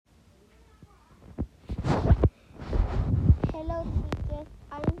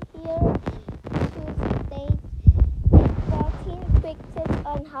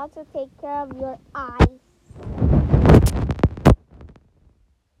how to take care of your eyes.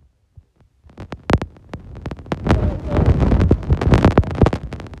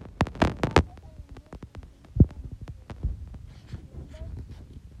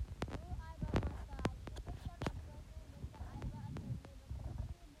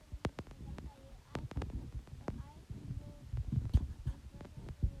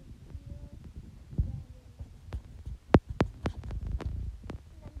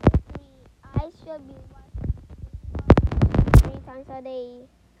 Eyes should be washed 3 times a day.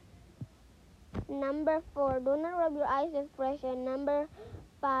 Number 4, do not rub your eyes with pressure. Number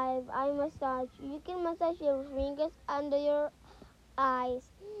 5, eye massage. You can massage your fingers under your eyes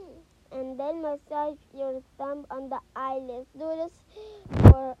and then massage your thumb on the eyelids. Do this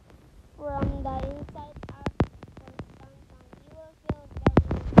for from the inside out for some time. You will feel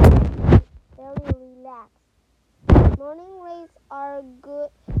very relaxed. Morning rays are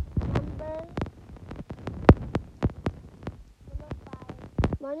good. Number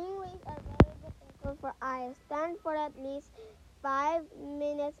 5. Morning rays are very good and good for eyes. Stand for at least 5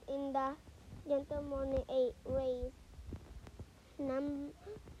 minutes in the gentle morning rays.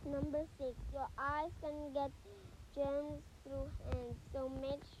 Number 6. Your eyes can get germs through hands, so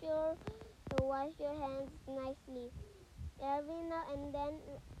make sure to wash your hands nicely every now and then,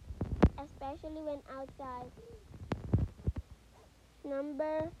 especially when outside.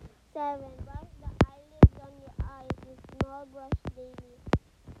 Number 7. Brush the eyelids on your eyes with small brush daily.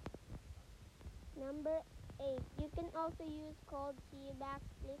 Number 8. You can also use cold tea bags.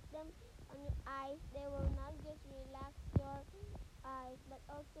 Place them on your eyes. They will not just relax your eyes, but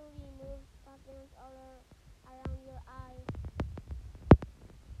also remove puffiness all around your eyes.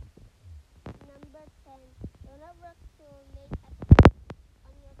 Number 10. Do not work too late at night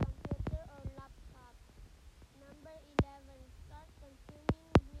on your computer or laptop. Number 11. Start consuming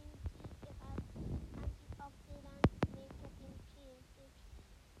green tea. It has antioxidants, nicotine chains, which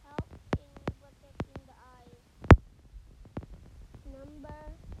help in protecting the eyes. Number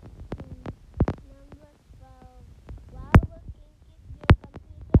 12. While working, keep your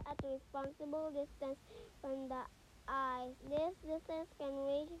computer at a responsible distance from the eyes. This distance can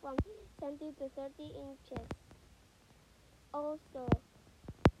range from 20 to 30 inches. Also,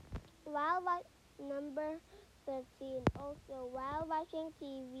 while number 13. Also, while watching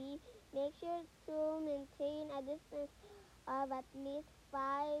TV, make sure to maintain a distance of at least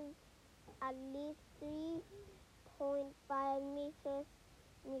 3.5 meters.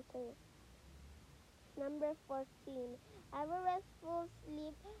 Number 14. Have a restful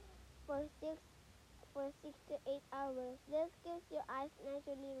sleep for 6 to 8 hours. This keeps your eyes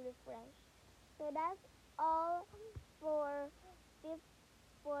naturally refreshed. So that's all for tips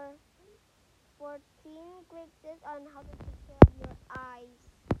for 14 quick tips on how to take care